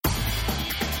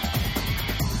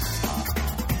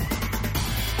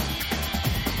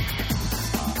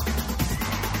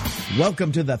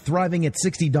Welcome to the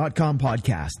ThrivingAt60.com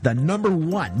podcast, the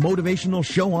 #1 motivational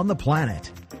show on the planet.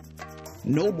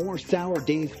 No more sour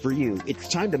days for you. It's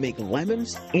time to make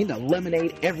lemons into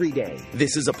lemonade every day.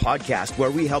 This is a podcast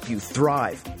where we help you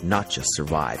thrive, not just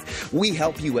survive. We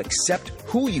help you accept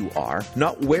who you are,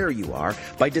 not where you are,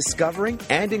 by discovering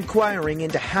and inquiring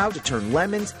into how to turn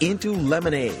lemons into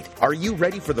lemonade. Are you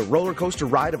ready for the roller coaster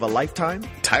ride of a lifetime?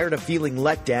 Tired of feeling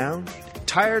let down?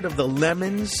 Tired of the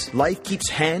lemons life keeps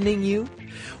handing you?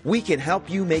 We can help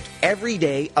you make every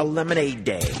day a lemonade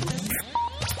day.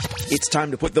 It's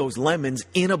time to put those lemons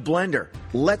in a blender.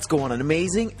 Let's go on an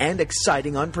amazing and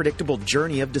exciting unpredictable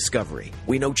journey of discovery.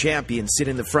 We know champions sit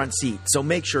in the front seat, so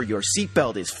make sure your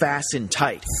seatbelt is fastened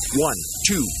tight. 1,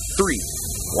 2, 3,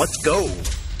 let's go.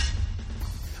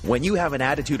 When you have an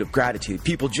attitude of gratitude,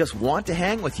 people just want to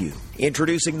hang with you.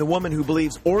 Introducing the woman who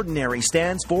believes ordinary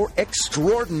stands for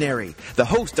extraordinary. The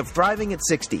host of Thriving at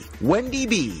 60, Wendy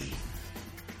B.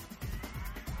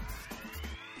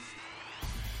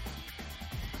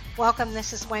 Welcome,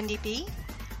 this is Wendy B.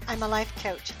 I'm a life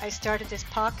coach. I started this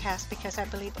podcast because I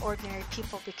believe ordinary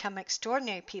people become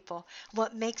extraordinary people.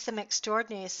 What makes them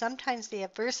extraordinary is sometimes the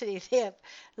adversity they have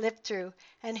lived through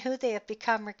and who they have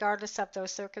become regardless of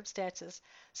those circumstances.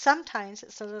 Sometimes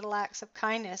it's the little acts of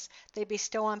kindness they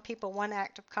bestow on people, one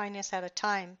act of kindness at a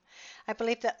time. I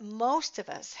believe that most of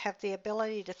us have the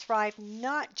ability to thrive,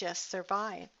 not just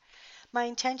survive. My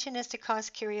intention is to cause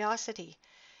curiosity,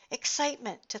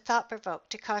 excitement, to thought-provoke,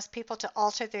 to cause people to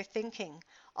alter their thinking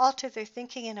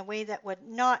in a way that would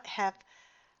not have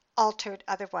altered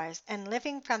otherwise, and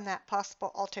living from that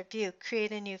possible altered view,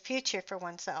 create a new future for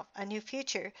oneself, a new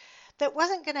future that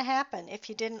wasn't going to happen if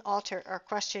you didn't alter or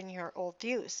question your old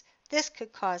views. This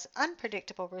could cause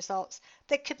unpredictable results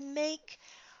that could make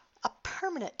a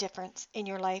permanent difference in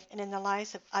your life and in the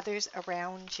lives of others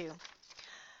around you.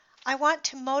 I want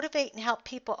to motivate and help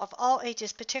people of all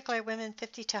ages, particularly women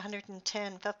 50 to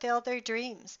 110, fulfill their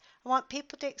dreams. I want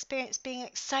people to experience being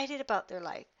excited about their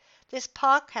life. This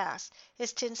podcast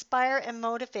is to inspire and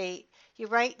motivate you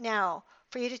right now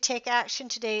for you to take action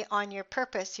today on your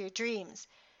purpose, your dreams.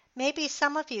 Maybe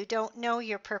some of you don't know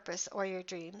your purpose or your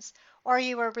dreams, or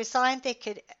you are resigned they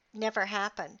could never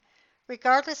happen.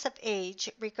 Regardless of age,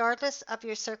 regardless of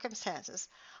your circumstances,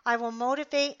 I will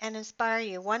motivate and inspire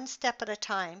you one step at a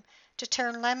time to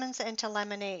turn lemons into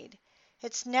lemonade.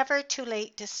 It's never too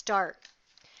late to start.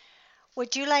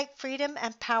 Would you like freedom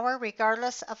and power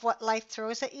regardless of what life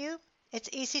throws at you? It's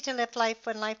easy to live life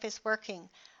when life is working,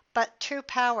 but true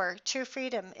power, true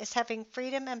freedom is having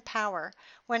freedom and power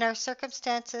when our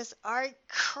circumstances are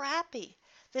crappy.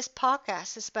 This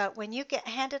podcast is about when you get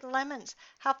handed lemons,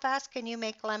 how fast can you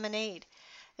make lemonade?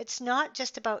 It's not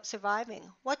just about surviving.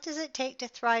 What does it take to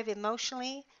thrive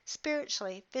emotionally,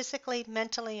 spiritually, physically,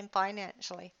 mentally, and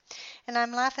financially? And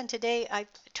I'm laughing today. I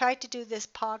tried to do this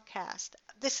podcast.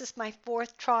 This is my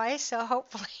 4th try, so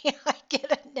hopefully I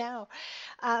get it now.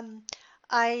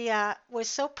 I was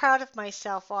so proud of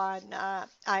myself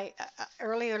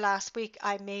earlier last week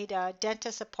I made a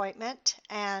dentist appointment,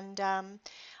 and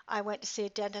I went to see a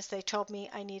dentist. They told me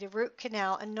I need a root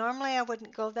canal, and normally I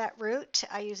wouldn't go that route.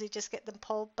 I usually just get them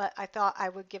pulled, but I thought I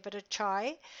would give it a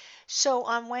try. So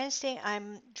on Wednesday,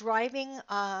 I'm driving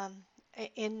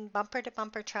in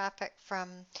bumper-to-bumper traffic from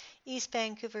East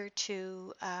Vancouver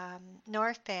to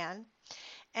North Van,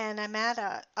 and I'm at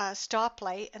a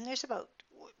stoplight, and there's about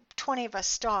 20 of us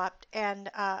stopped, and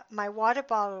my water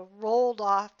bottle rolled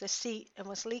off the seat and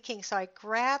was leaking, so I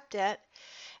grabbed it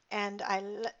and I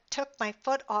took my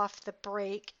foot off the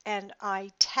brake and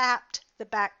I tapped the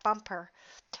back bumper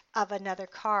of another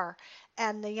car.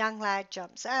 And the young lad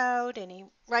jumps out and he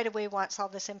right away wants all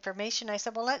this information. I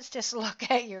said, well, let's just look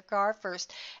at your car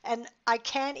first. And I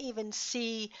can't even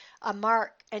see a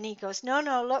mark. And he goes, no,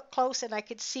 look close. And I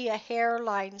could see a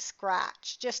hairline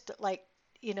scratch, just like,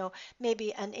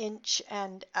 maybe an inch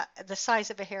and the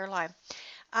size of a hairline.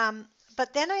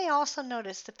 But then I also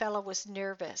noticed the fellow was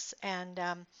nervous, and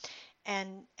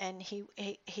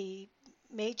he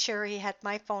made sure he had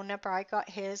my phone number. I got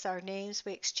his, our names,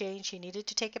 we exchanged. He needed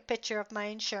to take a picture of my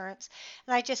insurance,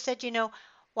 and I just said,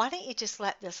 why don't you just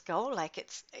let this go? Like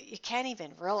you can't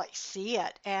even really see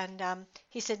it. And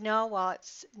he said, no, well,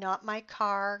 it's not my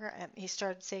car. And he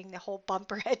started saying the whole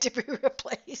bumper had to be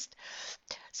replaced.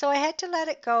 So I had to let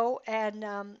it go. And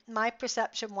my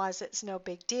perception was it's no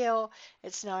big deal.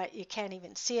 It's not, you can't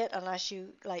even see it unless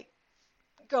you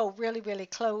go really, really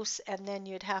close. And then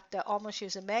you'd have to almost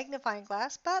use a magnifying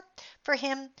glass. But for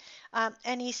him,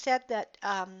 and he said that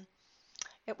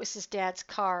it was his dad's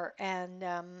car, and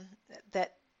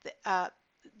that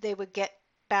they would get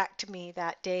back to me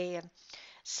that day. And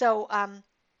so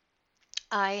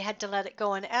I had to let it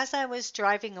go. And as I was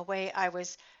driving away, I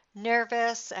was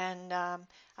nervous and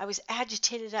I was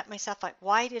agitated at myself. Like,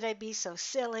 why did I be so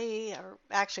silly? Or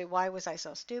actually, why was I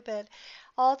so stupid?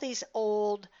 All these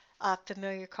old,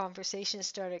 familiar conversations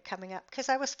started coming up because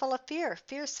I was full of fear.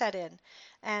 Fear set in.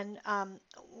 And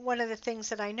one of the things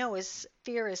that I know is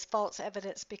fear is false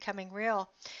evidence becoming real.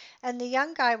 And the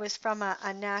young guy was from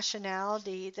a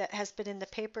nationality that has been in the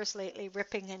papers lately,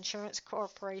 ripping Insurance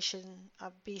Corporation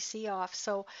of BC off.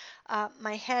 So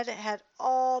my head had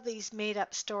all these made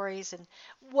up stories and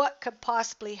what could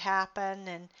possibly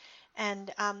happen.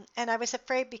 And I was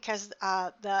afraid because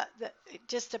the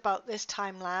just about this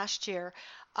time last year,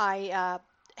 I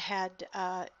had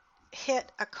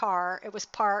hit a car. It was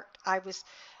parked. I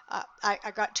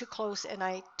got too close and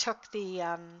I took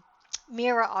the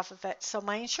mirror off of it. So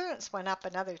my insurance went up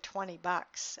another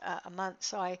 $20 a month.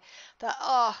 So I thought,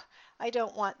 oh, I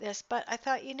don't want this. But I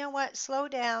thought, you know what? Slow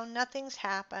down. Nothing's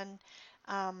happened.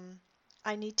 Um,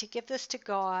 I need to give this to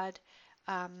God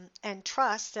and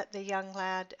trust that the young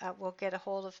lad will get a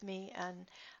hold of me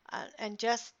and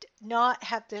just not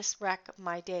have this wreck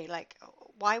my day. Like,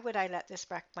 why would I let this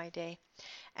wreck my day?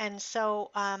 And so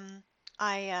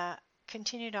I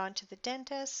continued on to the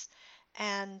dentist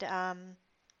and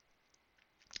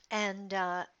and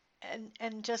uh,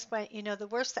 and just went, the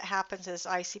worst that happens is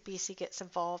ICBC gets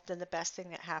involved, and the best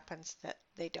thing that happens that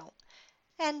they don't.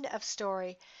 End of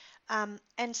story.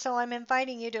 And so I'm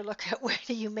inviting you to look at where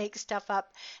do you make stuff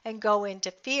up and go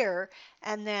into fear.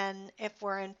 And then if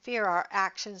we're in fear, our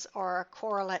actions are a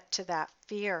correlate to that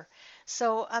fear.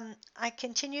 So I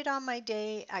continued on my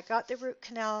day. I got the root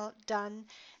canal done.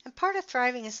 And part of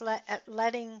thriving is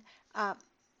uh,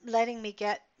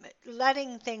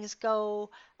 letting things go,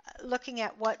 looking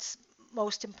at what's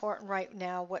most important right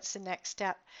now, what's the next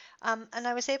step. And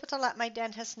I was able to let my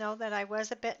dentist know that I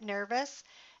was a bit nervous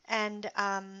and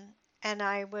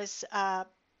I was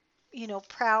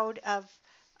proud of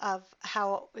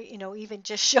how even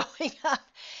just showing up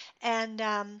and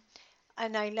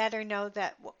and I let her know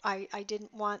that I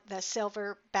didn't want the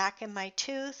silver back in my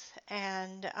tooth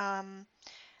and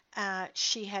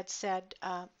she had said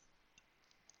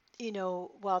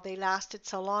well, they lasted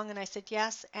so long. And I said,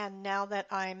 yes. And now that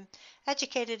I'm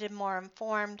educated and more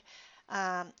informed,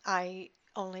 I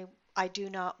do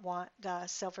not want the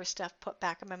silver stuff put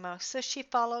back in my mouth. So she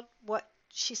followed what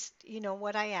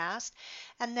I asked.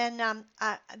 And then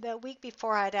the week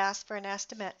before I'd asked for an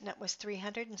estimate and it was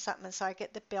 300 and something. So I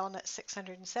get the bill and it's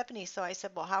 670. So I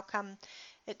said, well, how come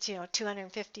it's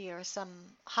 250 or some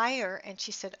higher? And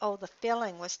she said, oh, the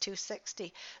filling was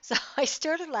 260. So I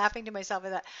started laughing to myself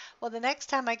at that. Well, the next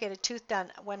time I get a tooth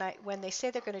done, when they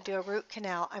say they're going to do a root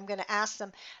canal, I'm going to ask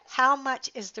them, how much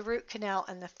is the root canal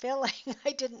and the filling?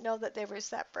 I didn't know that they were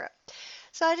separate.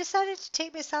 So I decided to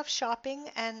take myself shopping,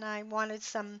 and I wanted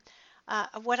some.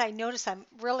 What I noticed I'm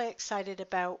really excited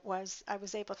about was I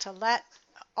was able to let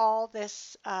all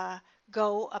this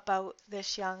go about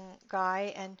this young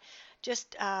guy and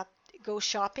just go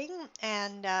shopping.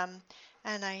 And I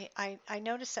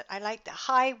noticed that I like the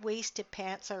high-waisted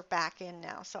pants are back in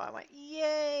now. So I went,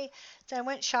 yay. So I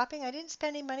went shopping. I didn't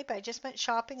spend any money, but I just went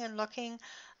shopping and looking.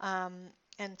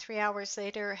 And 3 hours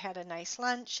later, had a nice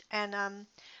lunch. And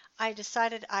I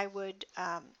decided I would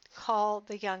call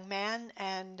the young man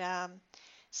and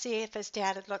see if his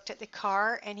dad had looked at the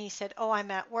car. And he said, oh,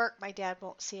 I'm at work. My dad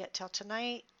won't see it till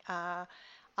tonight.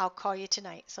 I'll call you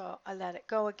tonight. So I let it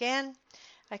go again.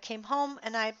 I came home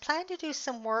and I planned to do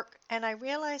some work and I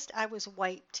realized I was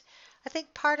wiped. I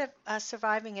think part of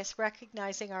surviving is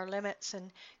recognizing our limits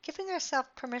and giving ourselves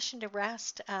permission to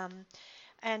rest.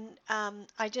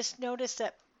 I just noticed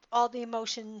that all the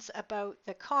emotions about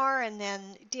the car and then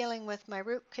dealing with my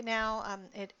root canal,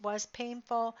 it was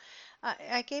painful.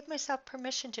 I gave myself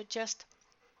permission to just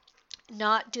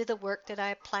not do the work that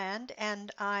I planned,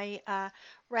 and I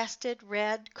rested,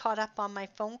 read, caught up on my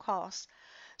phone calls.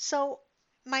 So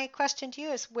my question to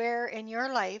you is, where in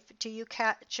your life do you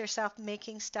catch yourself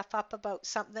making stuff up about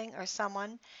something or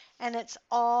someone, and it's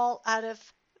all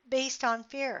based on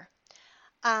fear?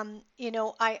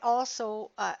 I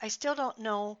also I still don't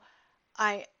know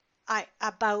I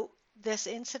about this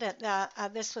incident.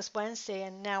 This was Wednesday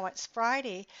and now it's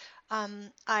Friday.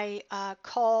 I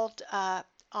called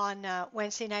on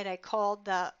Wednesday night. I called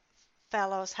the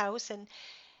fellow's house and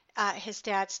his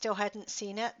dad still hadn't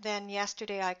seen it. Then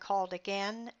yesterday I called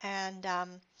again and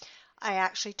I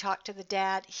actually talked to the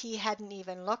dad. He hadn't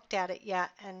even looked at it yet,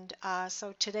 and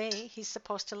so today he's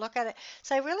supposed to look at it.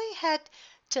 So I really had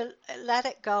to let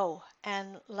it go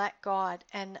and let God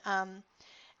and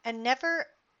never,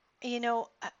 you know,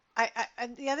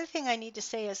 the other thing I need to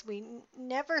say is we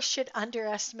never should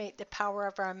underestimate the power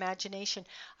of our imagination.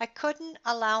 I couldn't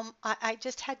allow, I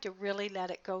just had to really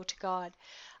let it go to God.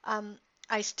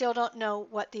 I still don't know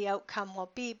what the outcome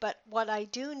will be, but what I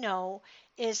do know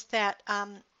is that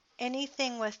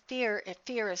anything with fear, if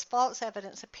fear is false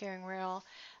evidence appearing real,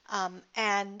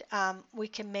 and we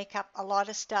can make up a lot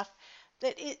of stuff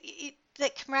that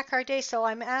that can wreck our day. So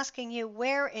I'm asking you,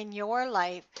 where in your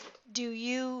life do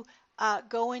you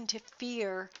go into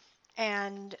fear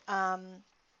and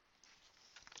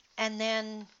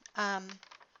then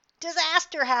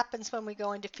disaster happens when we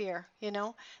go into fear,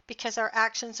 because our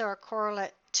actions are a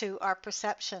correlate to our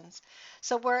perceptions.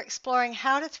 So we're exploring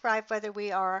how to thrive whether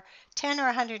we are 10 or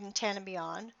 110 and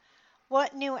beyond.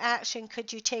 What new action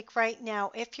could you take right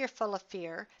now if you're full of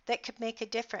fear that could make a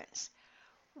difference?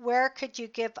 Where could you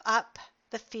give up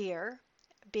the fear,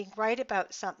 being right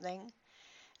about something,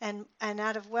 and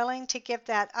out of willing to give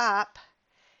that up,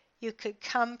 you could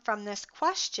come from this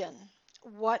question,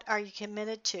 what are you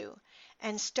committed to?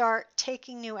 And start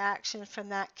taking new action from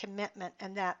that commitment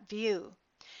and that view.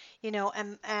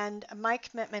 And my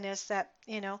commitment is that,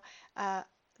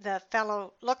 the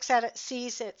fellow looks at it,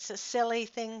 sees it's a silly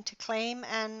thing to claim,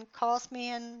 and calls me,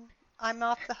 and I'm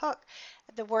off the hook.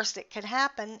 The worst that can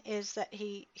happen is that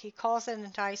he calls it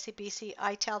into ICBC,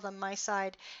 I tell them my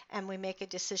side, and we make a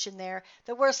decision there.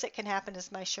 The worst that can happen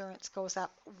is my insurance goes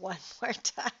up one more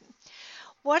time.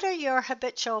 What are your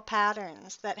habitual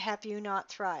patterns that have you not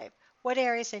thrive? What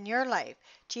areas in your life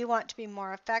do you want to be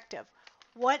more effective?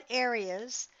 What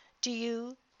areas do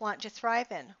you want to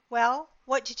thrive in? Well,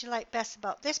 what did you like best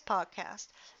about this podcast?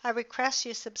 I request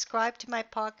you subscribe to my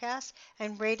podcast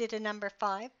and rate it a number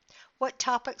 5. What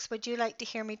topics would you like to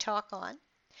hear me talk on?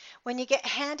 When you get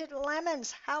handed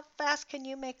lemons, how fast can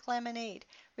you make lemonade?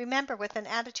 Remember, with an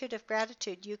attitude of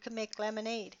gratitude, you can make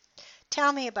lemonade.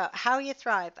 Tell me about how you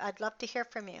thrive. I'd love to hear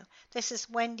from you. This is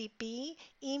Wendy B.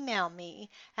 Email me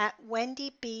at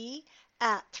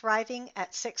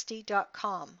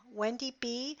wendyb@thrivingat60.com. Wendy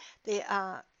B,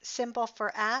 the symbol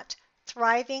for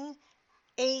thriving,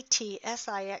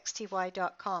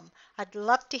 ATSIXTY.com. I'd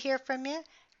love to hear from you.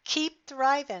 Keep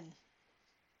thriving.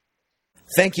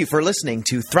 Thank you for listening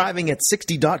to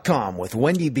ThrivingAt60.com with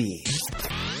Wendy B.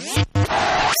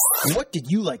 What did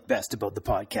you like best about the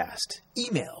podcast?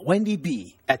 Email Wendy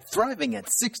B at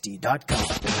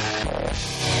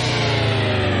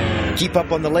ThrivingAt60.com. Keep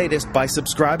up on the latest by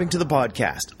subscribing to the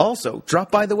podcast. Also, drop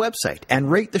by the website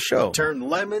and rate the show. Turn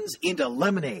lemons into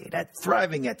lemonade at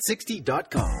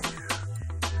ThrivingAt60.com.